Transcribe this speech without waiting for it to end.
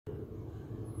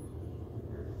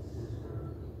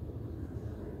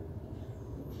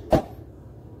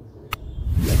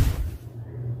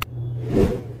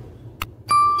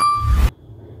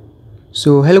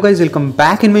So hello guys, welcome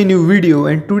back in my new video,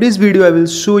 and today's video I will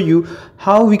show you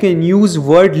how we can use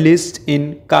word list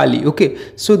in Kali. Okay,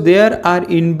 so there are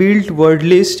inbuilt word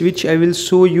list which I will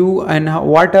show you, and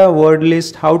what are word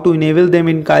list, how to enable them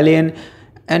in Kali, and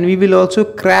we will also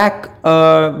crack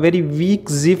a very weak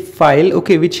zip file,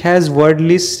 okay, which has word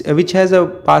list, which has a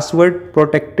password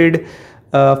protected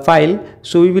file.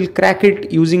 So we will crack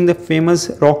it using the famous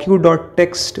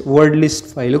rockyou.txt word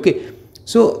list file. Okay,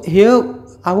 so here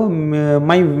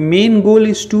my main goal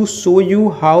is to show you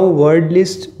how word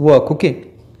lists work. Okay,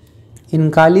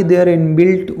 in Kali there are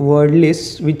inbuilt word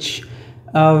lists which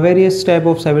various type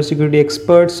of cybersecurity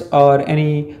experts or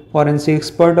any forensic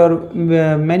expert or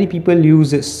many people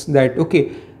uses that.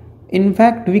 Okay, in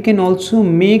fact we can also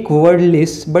make word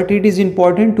lists, but it is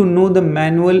important to know the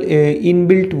manual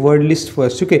inbuilt word list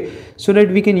first, okay, so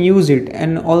that we can use it.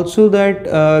 And also that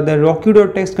the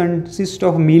rockyou.txt consists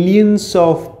of millions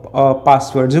of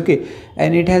passwords, okay,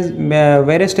 and it has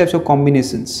various types of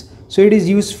combinations. So it is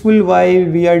useful while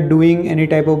we are doing any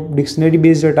type of dictionary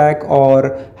based attack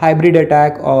or hybrid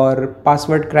attack or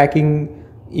password cracking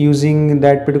using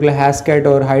that particular Hashcat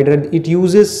or Hydra. It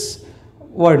uses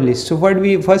word list. So what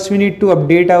we need to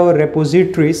update our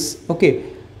repositories, okay,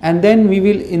 and then we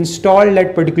will install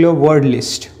that particular word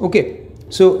list. Okay,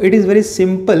 so it is very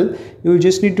simple. You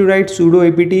just need to write sudo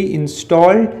apt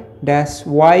install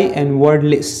 -y and word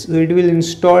list. So it will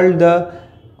install the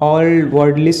all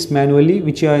word lists manually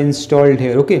which are installed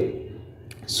here. Okay,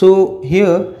 so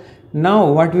here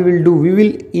now what we will do, we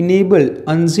will enable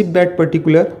unzip that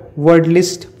particular word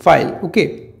list file. Okay,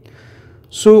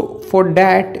 so for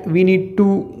that we need to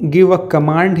give a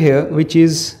command here which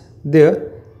is there,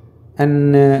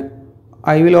 and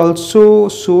I will also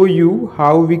show you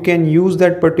how we can use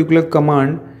that particular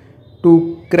command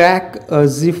to crack a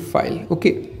zip file.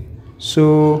 Okay, so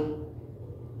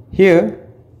here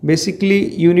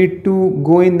basically you need to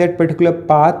go in that particular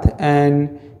path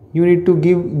and you need to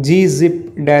give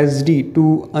gzip-d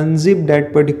to unzip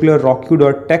that particular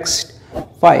rockyou.txt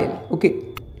file. Okay,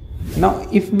 now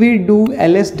if we do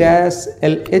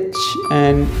ls-lh,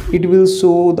 and it will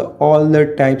show all the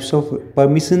types of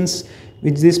permissions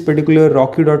which this particular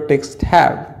rockyou.txt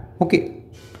have. Okay,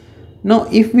 now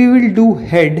if we will do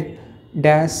head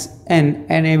 -n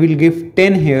and I will give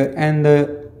 10 here, and the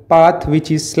path which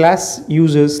is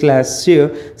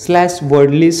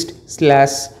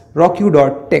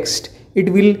 /user/share/wordlist/rockyou.txt, it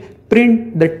will print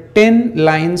the 10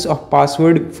 lines of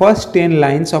password, first 10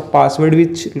 lines of password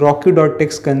which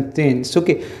rockyou.txt contains.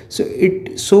 Okay, so it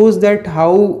shows that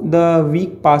how the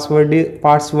weak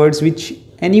passwords which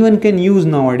anyone can use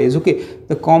nowadays, okay,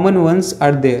 the common ones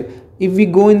are there. If we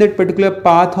go in that particular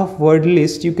path of word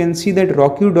list, you can see that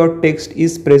rockyou.txt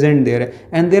is present there,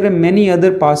 and there are many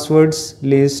other passwords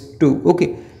list too. Okay,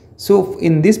 so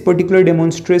in this particular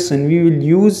demonstration we will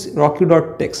use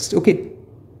rockyou.txt. Okay,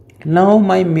 now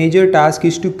my major task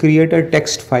is to create a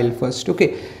text file first. Okay,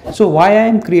 so why I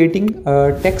am creating a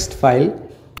text file,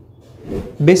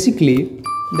 basically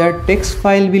that text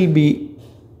file will be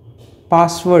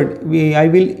password, I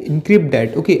will encrypt that.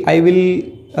 Okay, I will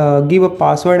give a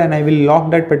password and I will lock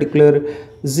that particular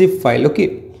zip file, okay,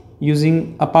 using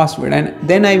a password, and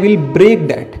then I will break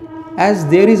that, as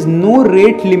there is no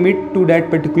rate limit to that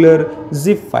particular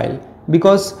zip file,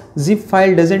 because zip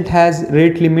file doesn't has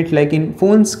rate limit like in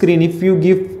phone screen. If you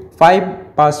give 5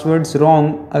 passwords wrong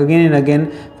again and again,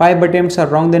 5 attempts are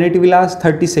wrong, then it will ask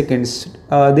 30 seconds.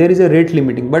 There is a rate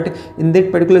limiting, but in that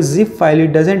particular zip file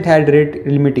it doesn't have rate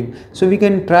limiting, so we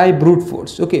can try brute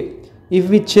force. Okay, if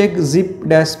we check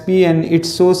zip-p and it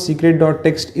shows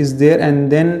secret.txt is there, and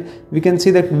then we can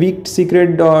see that weak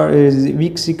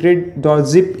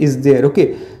secret.zip is there. Okay,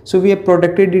 so we have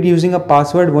protected it using a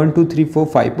password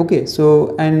 12345. Okay, so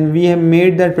and we have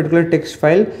made that particular text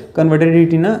file, converted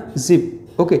it in a zip.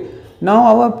 Okay, now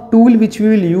our tool which we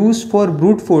will use for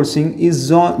brute forcing is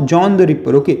John the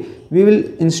Ripper. Okay, we will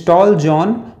install John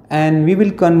and we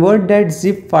will convert that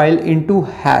zip file into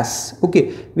hash, okay,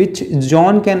 which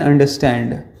John can understand.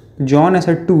 John as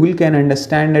a tool can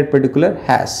understand that particular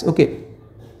hash. Okay,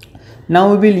 now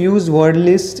we will use word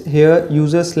list here,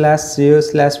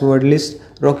 user/share/wordlist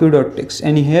rockyou.txt,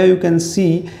 and here you can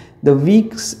see the weak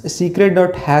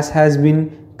secret.hash has been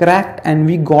cracked and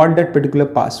we got that particular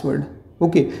password.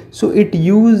 Okay, so it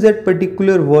used that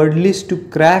particular word list to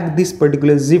crack this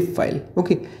particular zip file.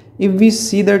 Okay, if we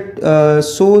see that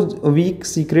shows weak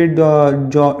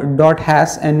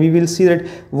secret.hash, and we will see that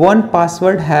one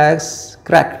password has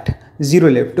cracked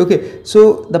 0 left. Okay,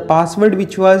 so the password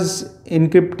which was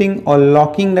encrypting or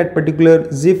locking that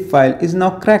particular zip file is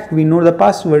now cracked. We know the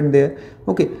password there.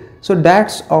 Okay, so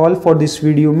that's all for this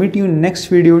video. Meet you next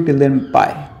video. Till then,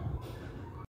 bye.